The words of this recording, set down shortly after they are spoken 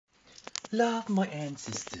Love my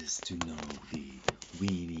ancestors to know the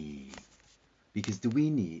weenie, because the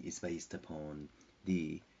weenie is based upon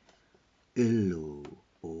the illo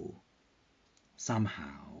or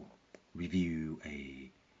somehow review a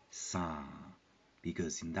sa,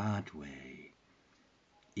 because in that way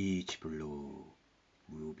each blow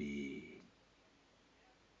will be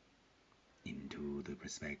into the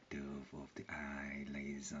perspective of the eye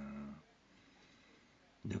laser.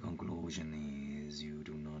 The conclusion is you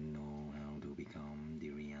do not know how to become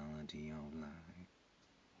the reality of life.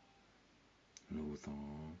 Luther,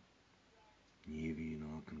 if you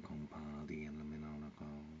not can compare the element of the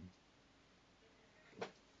code.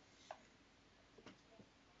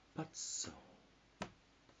 But so.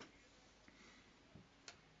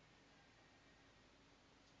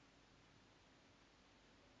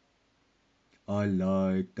 I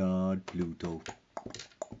like that, Pluto.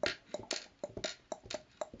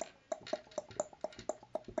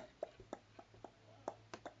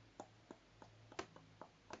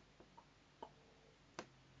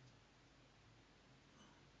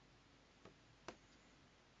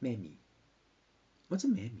 Mammy. What's a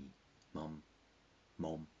mammy? Mom,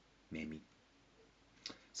 mammy.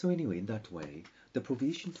 So anyway, in that way, the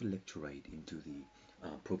provision to lecturate into the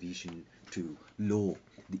provision to law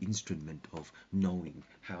the instrument of knowing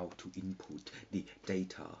how to input the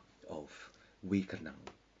data of Wikanang,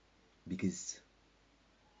 because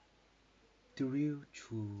the real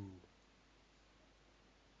true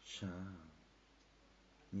sha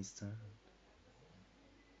is that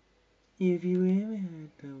if you ever had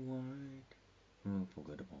the word, oh,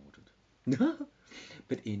 forgot about it.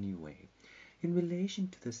 But anyway, in relation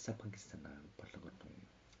to the Sapakistanan Patlagoton,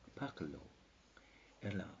 Pakalo,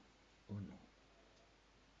 Ella, oh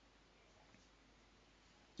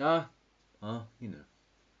no. You know,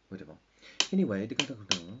 whatever. Anyway, the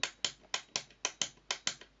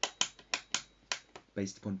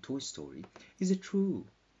based upon Toy Story is it true,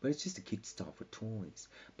 but it's just a kid stuff for toys.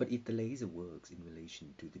 But if the laser works in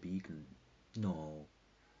relation to the beacon, no.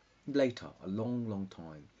 Later, a long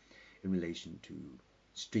time, in relation to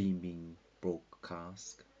streaming,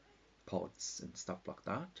 broadcast, pods and stuff like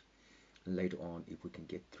that. And later on, if we can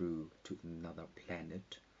get through to another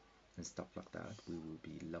planet and stuff like that, we will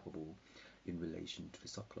be lovable in relation to the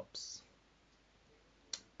Cyclops.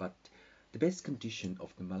 But the best condition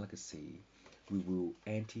of the Malagasy, we will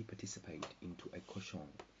anti-participate into a cochon,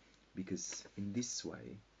 because in this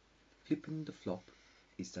way, flipping the flop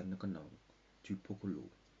is the nakano to pokolo,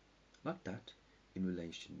 like that in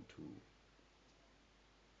relation to,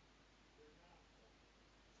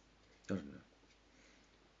 I don't know.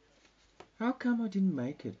 How come I didn't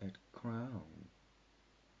make it at Crown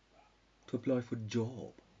to apply for a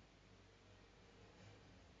job?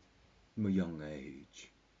 My young age.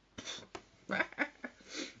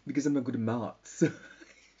 Because I'm not good at maths.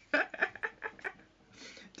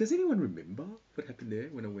 Does anyone remember what happened there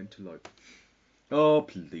when I went to like... Oh,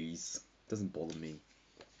 please. Doesn't bother me.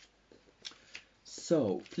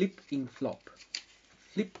 So, flip in flop.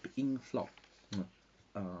 Flip in flop.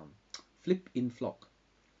 Flip in flop.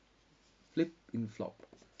 Flip in flop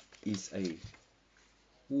is a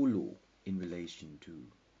ulu in relation to...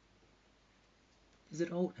 Is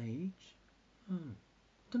it old age? Oh,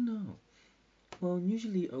 don't know. Well,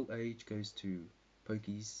 usually old age goes to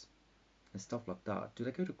pokies and stuff like that. Do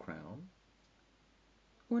they go to Crown?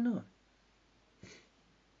 Why not?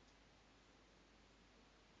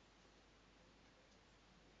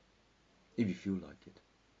 If you feel like it.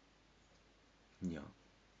 Yeah.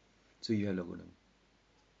 So you have like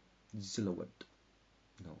a silhouette.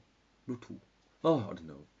 No. Lutu. Oh, I don't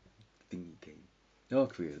know. Thingy game. I'll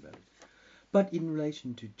create about it. But in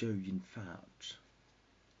relation to Jojen Fouch,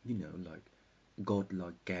 you know, like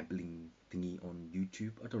godlike gambling thingy on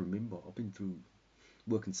YouTube. I don't remember. I've been through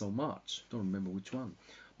working so much. Don't remember which one.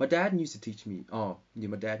 My dad used to teach me. Oh, yeah,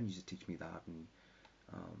 my dad used to teach me that, and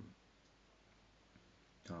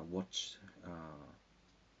watch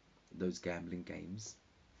those gambling games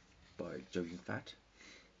by Jojen Fat.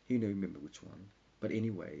 You know, remember which one. But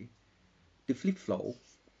anyway, the flip flow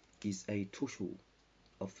is a tosho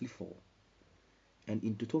of flip flow, and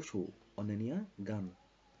into tosho onania gun.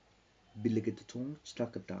 Biligatong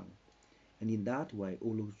struck it down, and in that way,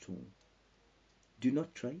 olochong. Do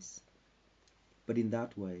not trace, but in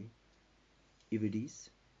that way, if it is,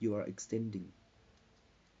 you are extending.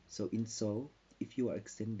 So in so, if you are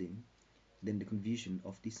extending, then the confusion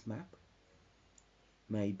of this map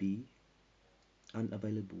may be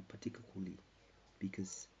unavailable, particularly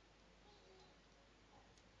because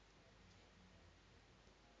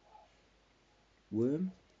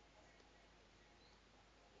worm,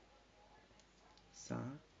 sa,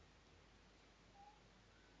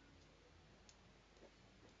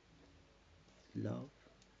 love,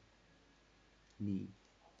 ni,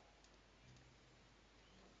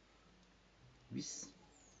 vis,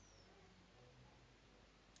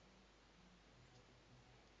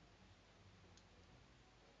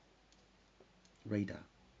 radar.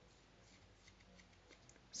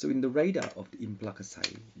 So in the radar of the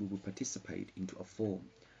implacasai, we will participate into a form,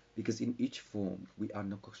 because in each form we are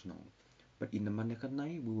nokoshnong. But in the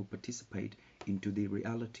manakanai, we will participate into the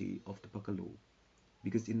reality of the pakalu,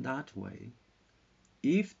 because in that way,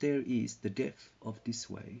 if there is the depth of this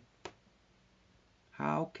way,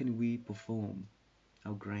 how can we perform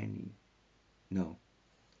our granny? No.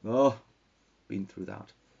 Oh, been through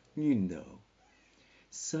that. You know.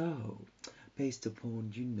 So, based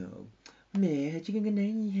upon,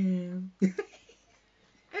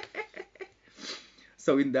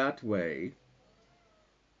 so in that way,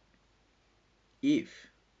 if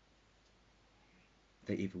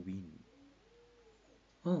they ever win,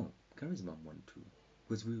 oh, Gary's mom won too,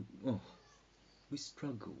 because we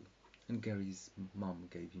struggle, and Gary's mom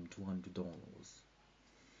gave him $200.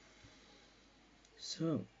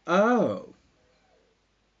 So,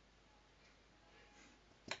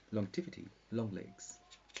 longevity, long legs,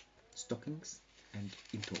 stockings, and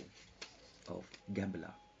into of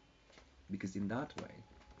gambler, because in that way,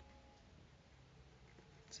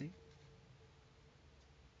 see,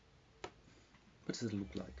 what does it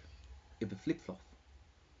look like? If it flip-flop,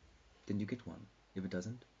 then you get one. If it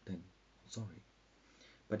doesn't, then sorry.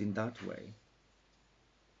 But in that way,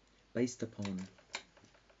 based upon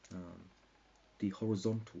the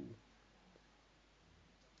horizontal,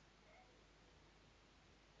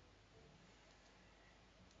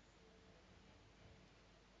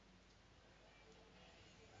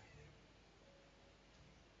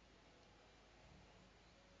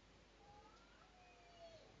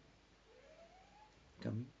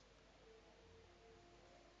 coming,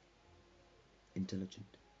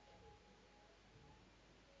 intelligent.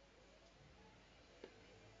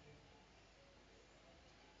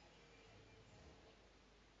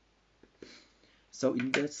 So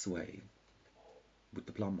in this way, with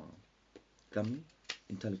the plumber, coming,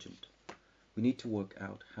 intelligent, we need to work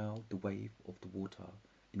out how the wave of the water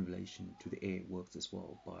in relation to the air works as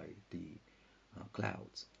well by the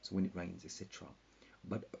clouds, so when it rains, etc.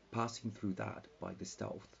 But passing through that by the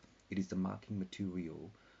stealth, it is the marking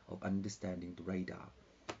material of understanding the radar.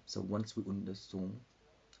 So once we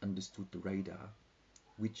understood the radar,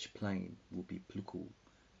 which plane will be pluku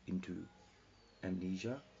into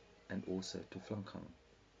amnesia, and also to flankang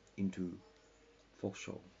into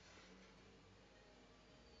foreshore.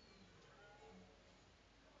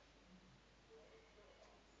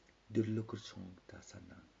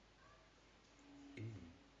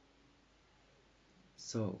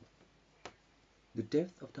 So the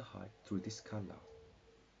depth of the height through this color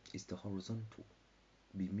is the horizontal.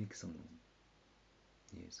 Be mixing,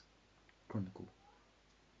 yes, chronicle.